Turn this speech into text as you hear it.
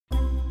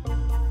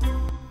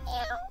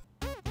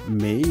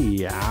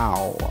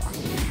Meow.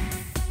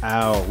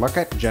 Oh, look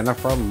at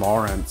Jennifer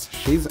Lawrence.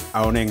 She's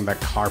owning the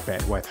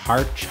carpet with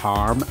her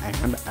charm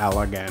and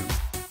elegance.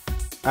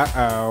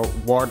 Uh-oh,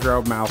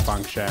 wardrobe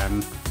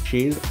malfunction.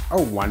 She's a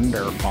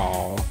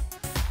wonderful.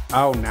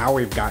 Oh, now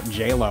we've got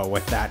J-Lo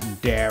with that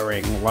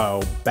daring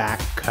low back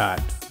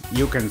cut.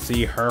 You can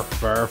see her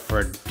fur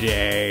for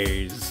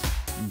days.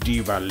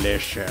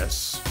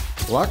 Divalicious.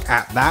 Look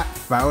at that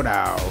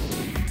photo.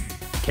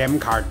 Kim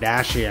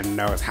Kardashian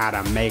knows how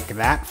to make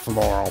that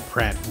floral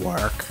print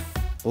work.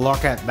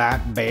 Look at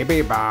that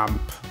baby bump.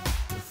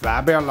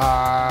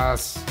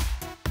 Fabulous.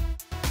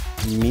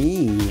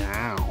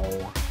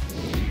 Meow.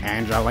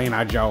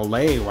 Angelina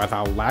Jolie with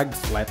a leg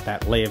slit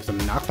that leaves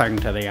nothing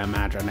to the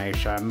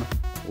imagination.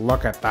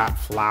 Look at that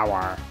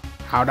flower.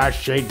 How does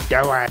she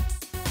do it?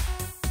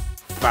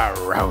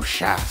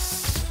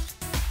 Ferocious.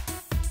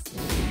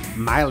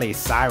 Miley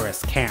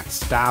Cyrus can't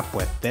stop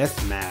with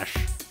this mesh.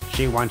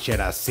 She wants you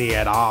to see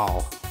it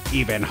all,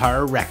 even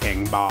her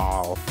wrecking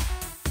ball.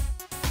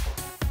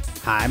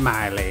 Hi,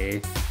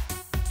 Miley.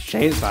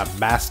 She's the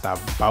best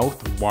of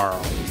both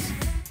worlds.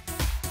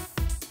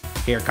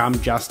 Here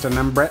come Justin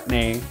and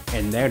Brittany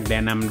in their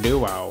denim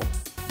duo.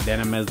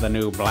 Denim is the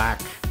new black,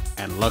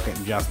 and look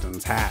at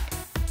Justin's hat.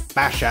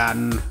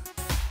 Fashion.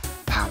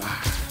 Power.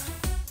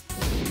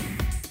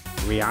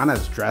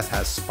 Rihanna's dress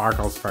has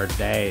sparkles for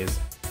days.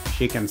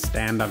 She can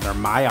stand under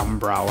my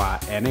umbrella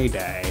any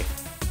day.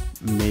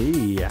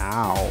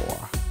 Meow.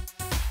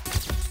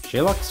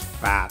 She looks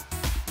fat.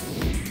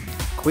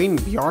 Queen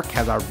Bjork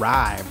has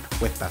arrived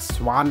with the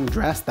swan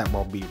dress that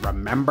will be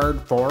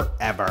remembered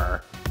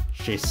forever.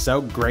 She's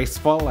so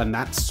graceful, and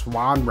that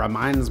swan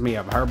reminds me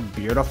of her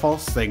beautiful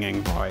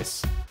singing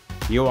voice.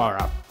 You are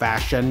a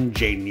fashion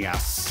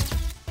genius.